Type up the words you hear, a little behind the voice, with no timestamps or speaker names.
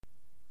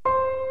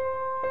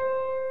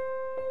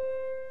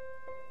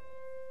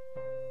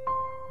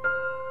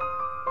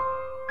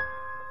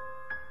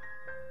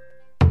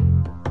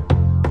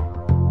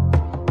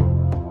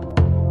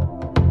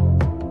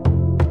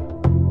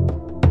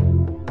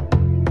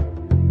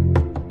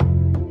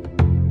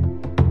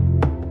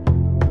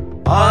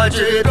आज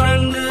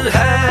रंग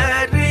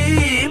है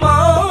रीमा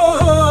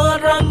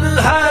रंग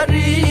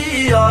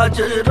हरी, आज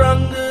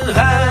रंग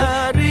है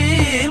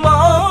रीमा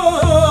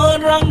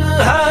रंग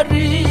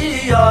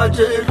हरी,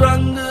 आज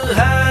रंग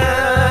है।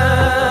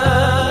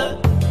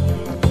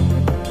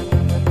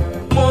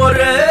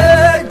 मोरे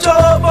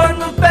जौबन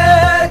पे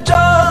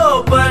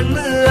जौबन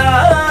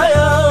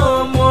आया,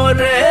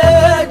 मोरे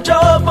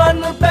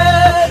जौबन पे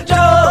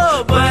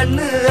जौबन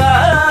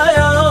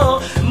आया,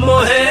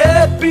 मोहे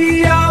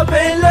पिया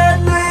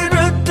मिलन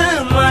रुत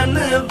मन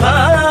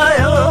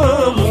भायो,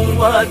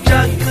 मुआ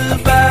जग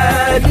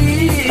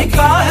बैरी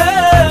का है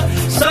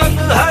संग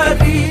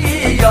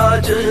हरी,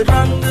 आज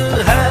रंग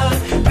है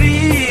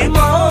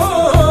रीमा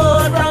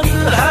रंग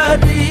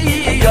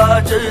हरी,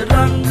 आज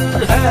रंग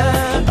है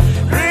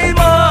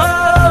रीमा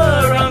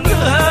रंग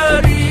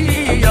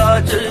हरी,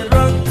 आज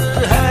रंग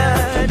है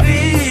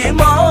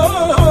रीमा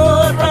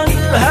रंग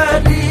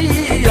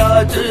हरी,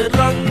 आज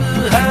रंग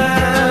है।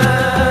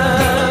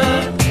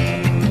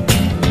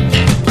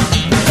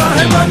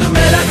 काहे मन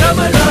मेरा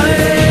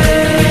घबराए,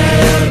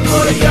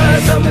 कोई क्या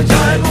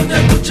समझाए, मुझे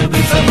कुछ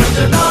भी समझ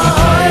ना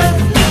आए,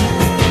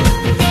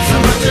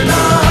 समझ ना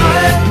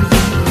आए।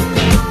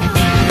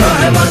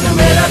 काहे मन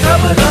मेरा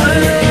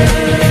घबराए,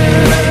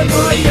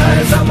 कोई क्या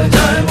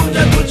समझाए,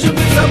 मुझे कुछ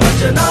भी समझ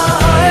ना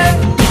आए,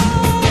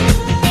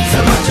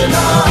 समझ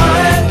ना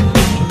आए।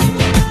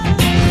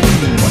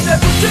 मुझे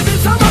कुछ भी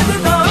समझ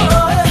ना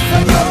आए,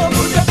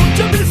 मुझे कुछ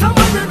भी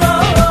समझ ना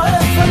आए,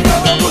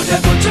 मुझे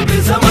कुछ भी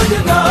समझ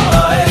ना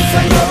आए,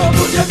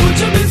 मुझे कुछ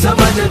भी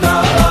समझ ना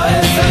आए।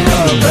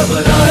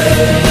 घबराए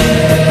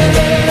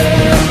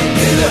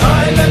दिल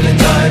हाय लल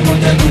जाए,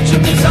 मुझे कुछ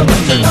भी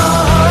समझ ना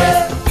आए,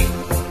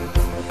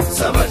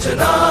 समझ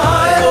ना